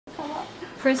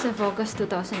1st of August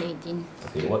 2018.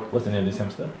 Okay, what's the name of this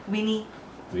hamster? Winnie.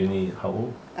 Winnie, how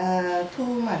old?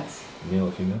 2 months. Male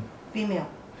or female? Female.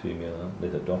 Female, huh?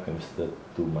 There's a dog hamster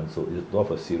 2 months old. Is it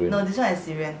dog or Syrian? No, this one is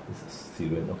Syrian. It's a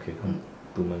Syrian, okay.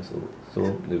 2 months old. So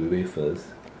they will weigh first.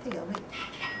 Take a weight.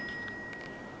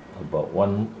 About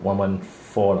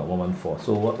 114. 114.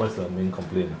 So what's the main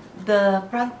complaint? The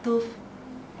front tooth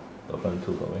The front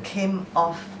tooth, okay? came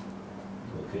off.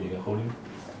 Okay, you can hold him.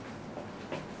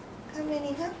 How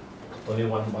many? Huh? Only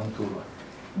one tooth.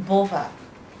 Both are.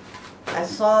 I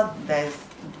saw there's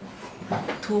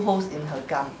 2 holes in her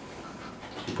gum.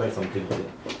 She tried something with it.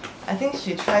 I think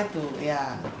she tried to,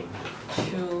 yeah,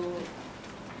 chew.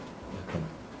 Come,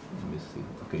 let me see.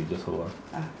 Okay, just hold on.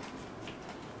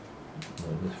 No,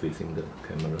 just facing the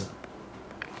camera.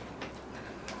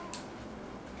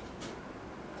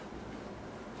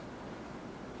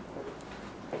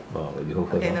 Wow, you hold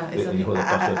Okay, first, no, huh? it's You okay. hold the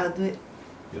posture. I'll do it.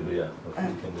 You do, yeah. Okay,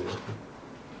 you can do it.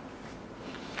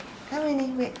 How many?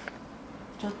 Wait.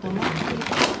 Just too much. I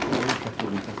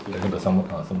think there's something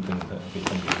that okay,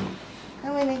 can do.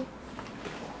 How many?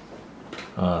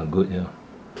 Good, yeah.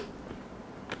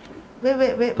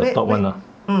 Wait. The top one,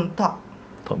 top.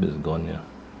 top is gone, yeah.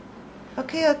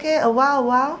 Okay. A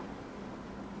while.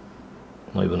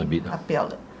 Not even a bit. 它表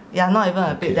了. Yeah, not even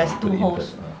a bit. There's 2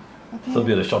 holes. Okay. So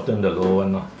we have to shorten the lower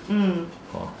one, Mm.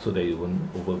 so that it won't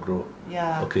overgrow.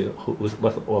 Yeah. Okay,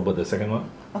 what about the second one?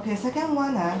 Okay, second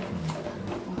one,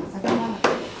 second one,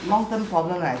 long-term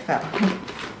problem I felt.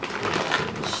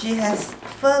 She has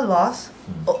fur loss,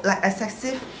 like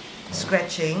excessive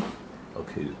scratching.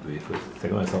 Okay, wait first.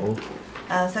 Second one is how old?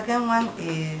 Second one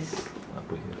is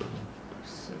Put here.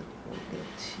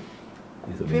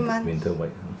 It's a 3 months. winter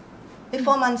white.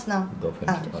 4 months now. Dove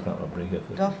hamster. I'll bring here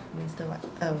first. Dove winter white.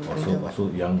 Winter white. Also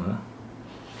young, huh?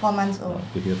 4 months old.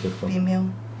 Put here first.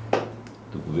 Female.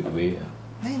 To weigh.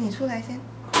 来，你出来先。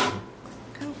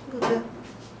Come, good girl.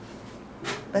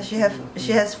 But she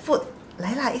has food.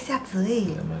 来啦，一下子而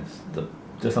已。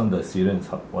Just on the Syrian,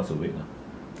 what's the weight?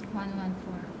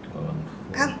 114.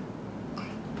 看，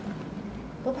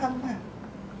不怕。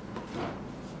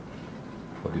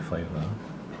 45, huh?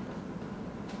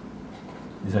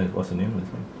 This one, what's the name of this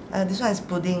one? This one is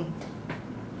pudding.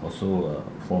 Also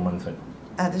 4 months, right?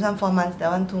 This one 4 months.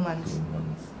 That one 2 months. 2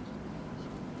 months.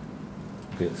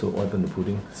 Okay, so what happened to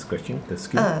pudding? Scratching the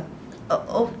skin?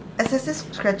 Excessive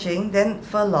scratching, then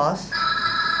fur loss.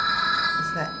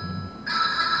 It's like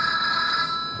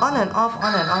on and off,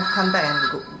 come back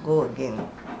and go again.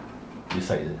 This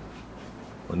side, is it?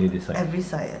 Only this side? Every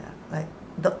side, like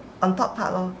the on top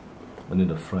part lor. Only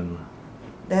the front.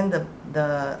 Then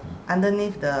the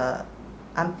underneath the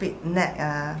armpit, neck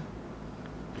and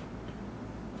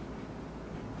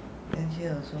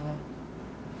here also.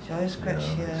 She always scratch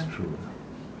here. That's true.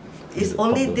 It's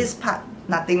only this part,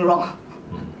 nothing wrong.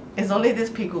 It's only this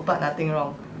pigu part, nothing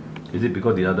wrong. Is it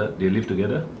because they live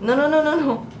together?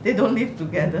 No. They don't live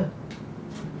together.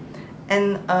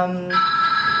 And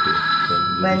Okay, then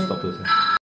you when stop this.